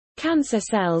Cancer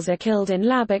cells are killed in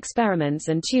lab experiments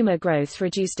and tumor growth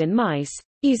reduced in mice,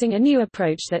 using a new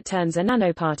approach that turns a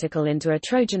nanoparticle into a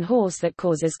Trojan horse that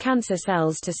causes cancer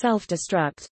cells to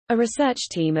self-destruct. A research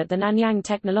team at the Nanyang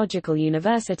Technological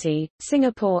University,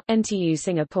 Singapore, NTU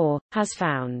Singapore, has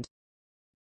found.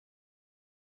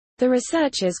 The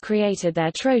researchers created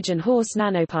their Trojan horse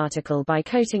nanoparticle by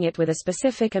coating it with a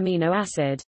specific amino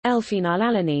acid,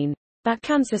 L-phenylalanine, that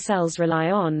cancer cells rely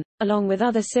on, along with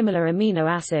other similar amino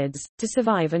acids, to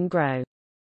survive and grow.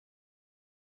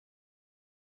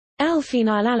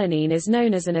 L-phenylalanine is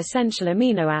known as an essential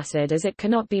amino acid as it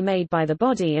cannot be made by the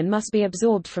body and must be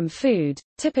absorbed from food,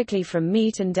 typically from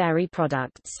meat and dairy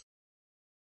products.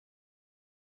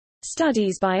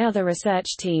 Studies by other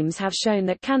research teams have shown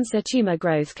that cancer tumor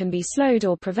growth can be slowed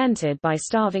or prevented by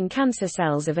starving cancer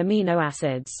cells of amino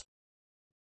acids.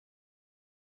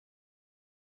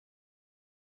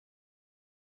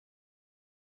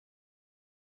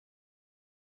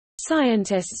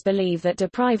 Scientists believe that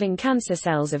depriving cancer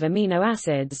cells of amino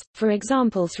acids, for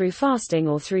example through fasting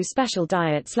or through special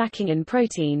diets lacking in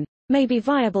protein, may be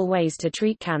viable ways to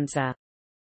treat cancer.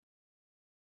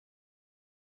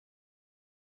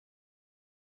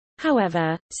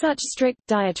 However, such strict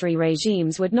dietary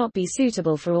regimes would not be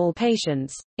suitable for all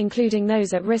patients, including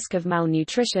those at risk of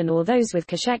malnutrition or those with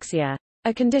cachexia,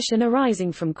 a condition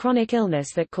arising from chronic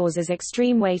illness that causes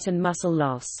extreme weight and muscle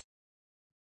loss.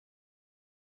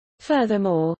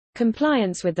 Furthermore,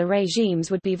 compliance with the regimes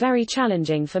would be very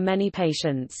challenging for many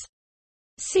patients.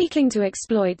 Seeking to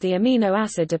exploit the amino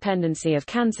acid dependency of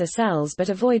cancer cells but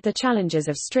avoid the challenges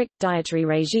of strict dietary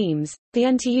regimes, the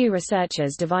NTU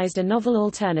researchers devised a novel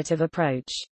alternative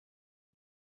approach.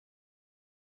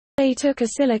 They took a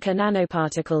silica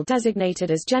nanoparticle designated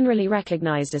as generally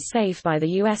recognized as safe by the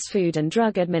U.S. Food and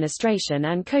Drug Administration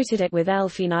and coated it with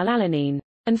L-phenylalanine,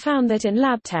 and found that in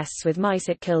lab tests with mice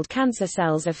it killed cancer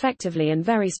cells effectively and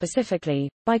very specifically,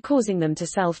 by causing them to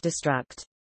self-destruct.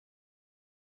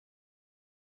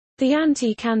 The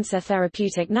anti-cancer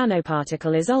therapeutic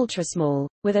nanoparticle is ultrasmall,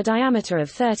 with a diameter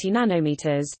of 30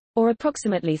 nanometers, or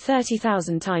approximately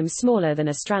 30,000 times smaller than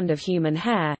a strand of human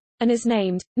hair, and is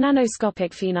named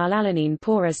nanoscopic phenylalanine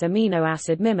porous amino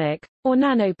acid mimic, or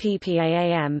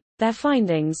nano-PPAAM. Their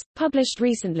findings, published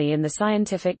recently in the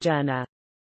scientific journal.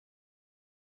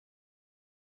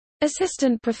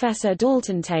 Assistant Professor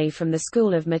Dalton Tay from the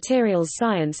School of Materials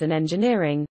Science and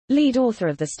Engineering, lead author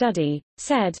of the study,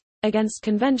 said, "Against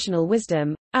conventional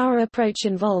wisdom, our approach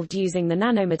involved using the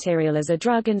nanomaterial as a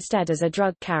drug instead as a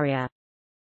drug carrier.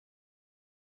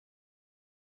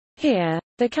 Here,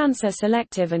 the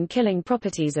cancer-selective and killing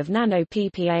properties of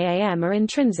nano-PPAAM are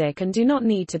intrinsic and do not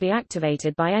need to be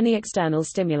activated by any external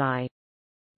stimuli."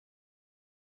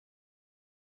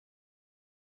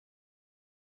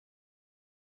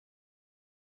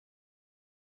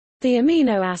 The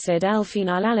amino acid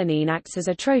L-phenylalanine acts as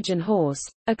a Trojan horse,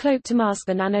 a cloak to mask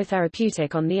the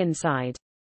nanotherapeutic on the inside.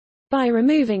 By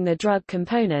removing the drug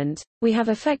component, we have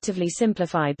effectively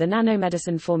simplified the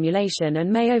nanomedicine formulation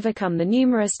and may overcome the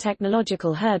numerous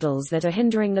technological hurdles that are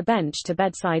hindering the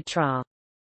bench-to-bedside trial.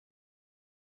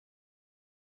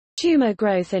 Tumor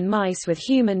growth in mice with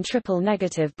human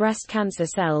triple-negative breast cancer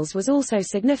cells was also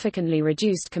significantly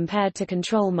reduced compared to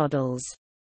control models.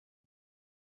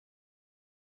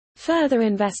 Further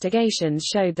investigations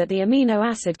showed that the amino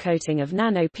acid coating of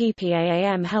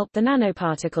nano-PPAAM helped the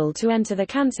nanoparticle to enter the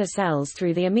cancer cells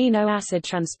through the amino acid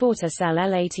transporter cell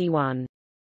L81.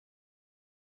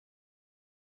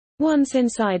 Once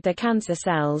inside the cancer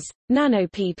cells,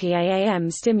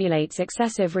 nano-PPAAM stimulates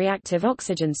excessive reactive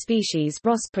oxygen species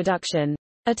ROS production,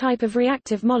 a type of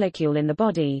reactive molecule in the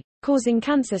body, causing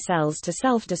cancer cells to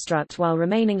self-destruct while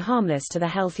remaining harmless to the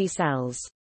healthy cells.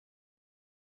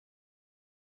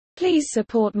 Please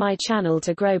support my channel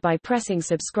to grow by pressing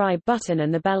subscribe button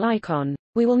and the bell icon.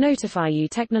 We will notify you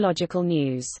technological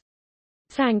news.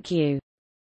 Thank you.